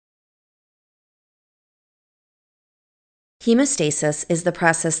Hemostasis is the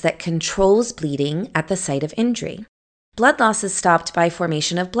process that controls bleeding at the site of injury. Blood loss is stopped by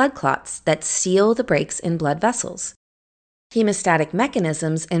formation of blood clots that seal the breaks in blood vessels. Hemostatic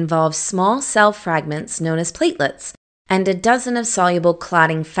mechanisms involve small cell fragments known as platelets and a dozen of soluble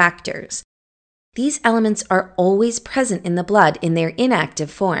clotting factors. These elements are always present in the blood in their inactive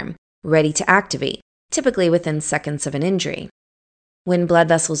form, ready to activate, typically within seconds of an injury. When blood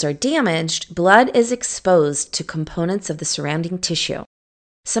vessels are damaged, blood is exposed to components of the surrounding tissue.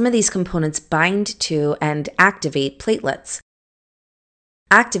 Some of these components bind to and activate platelets.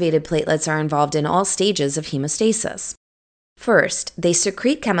 Activated platelets are involved in all stages of hemostasis. First, they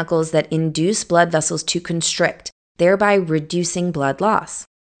secrete chemicals that induce blood vessels to constrict, thereby reducing blood loss.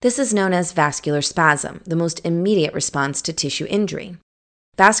 This is known as vascular spasm, the most immediate response to tissue injury.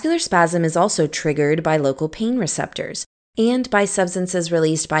 Vascular spasm is also triggered by local pain receptors and by substances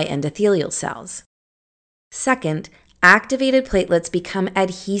released by endothelial cells. Second, activated platelets become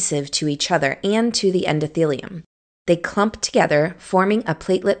adhesive to each other and to the endothelium. They clump together, forming a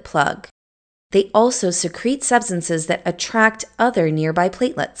platelet plug. They also secrete substances that attract other nearby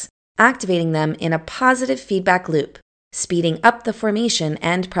platelets, activating them in a positive feedback loop, speeding up the formation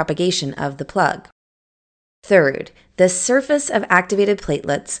and propagation of the plug. Third, the surface of activated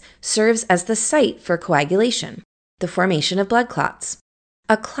platelets serves as the site for coagulation, the formation of blood clots.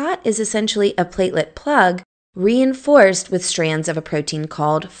 A clot is essentially a platelet plug reinforced with strands of a protein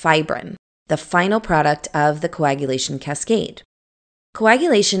called fibrin, the final product of the coagulation cascade.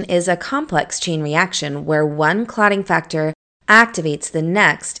 Coagulation is a complex chain reaction where one clotting factor activates the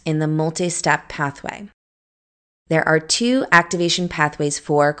next in the multi-step pathway. There are two activation pathways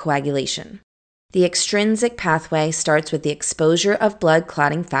for coagulation. The extrinsic pathway starts with the exposure of blood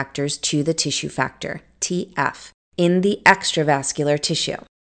clotting factors to the tissue factor, TF, in the extravascular tissue.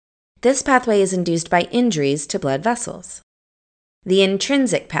 This pathway is induced by injuries to blood vessels. The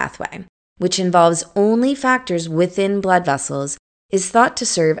intrinsic pathway, which involves only factors within blood vessels, is thought to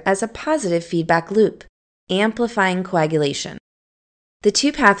serve as a positive feedback loop, amplifying coagulation. The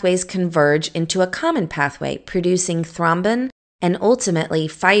two pathways converge into a common pathway, producing thrombin and ultimately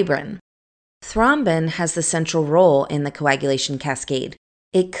fibrin. Thrombin has the central role in the coagulation cascade.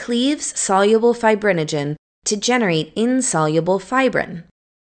 It cleaves soluble fibrinogen to generate insoluble fibrin.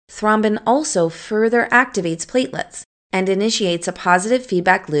 Thrombin also further activates platelets and initiates a positive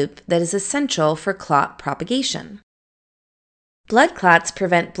feedback loop that is essential for clot propagation. Blood clots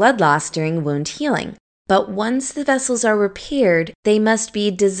prevent blood loss during wound healing, but once the vessels are repaired, they must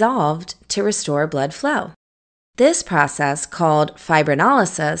be dissolved to restore blood flow. This process, called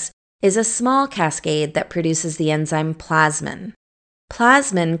fibrinolysis, is a small cascade that produces the enzyme plasmin.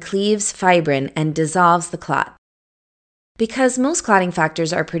 Plasmin cleaves fibrin and dissolves the clot. Because most clotting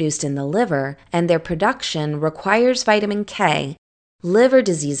factors are produced in the liver and their production requires vitamin K, liver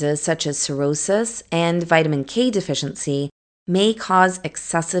diseases such as cirrhosis and vitamin K deficiency may cause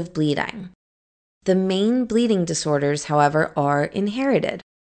excessive bleeding. The main bleeding disorders, however, are inherited.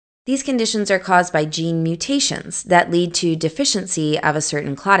 These conditions are caused by gene mutations that lead to deficiency of a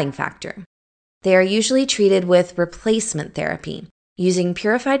certain clotting factor. They are usually treated with replacement therapy, using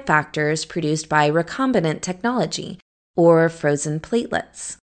purified factors produced by recombinant technology, or frozen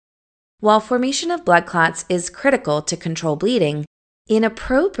platelets. While formation of blood clots is critical to control bleeding,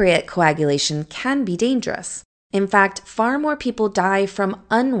 inappropriate coagulation can be dangerous. In fact, far more people die from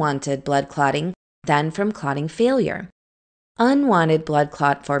unwanted blood clotting than from clotting failure. Unwanted blood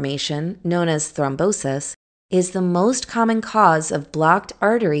clot formation, known as thrombosis, is the most common cause of blocked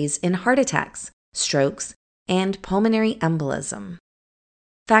arteries in heart attacks, strokes, and pulmonary embolism.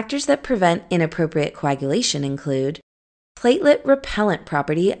 Factors that prevent inappropriate coagulation include platelet repellent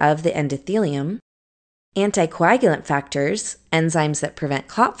property of the endothelium, anticoagulant factors, enzymes that prevent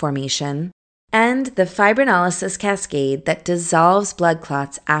clot formation, and the fibrinolysis cascade that dissolves blood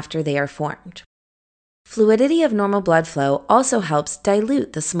clots after they are formed. Fluidity of normal blood flow also helps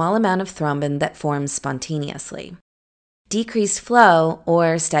dilute the small amount of thrombin that forms spontaneously. Decreased flow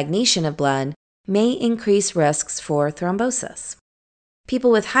or stagnation of blood may increase risks for thrombosis.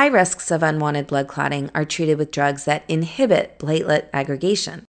 People with high risks of unwanted blood clotting are treated with drugs that inhibit platelet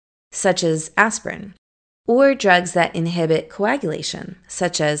aggregation, such as aspirin, or drugs that inhibit coagulation,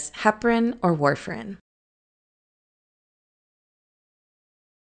 such as heparin or warfarin.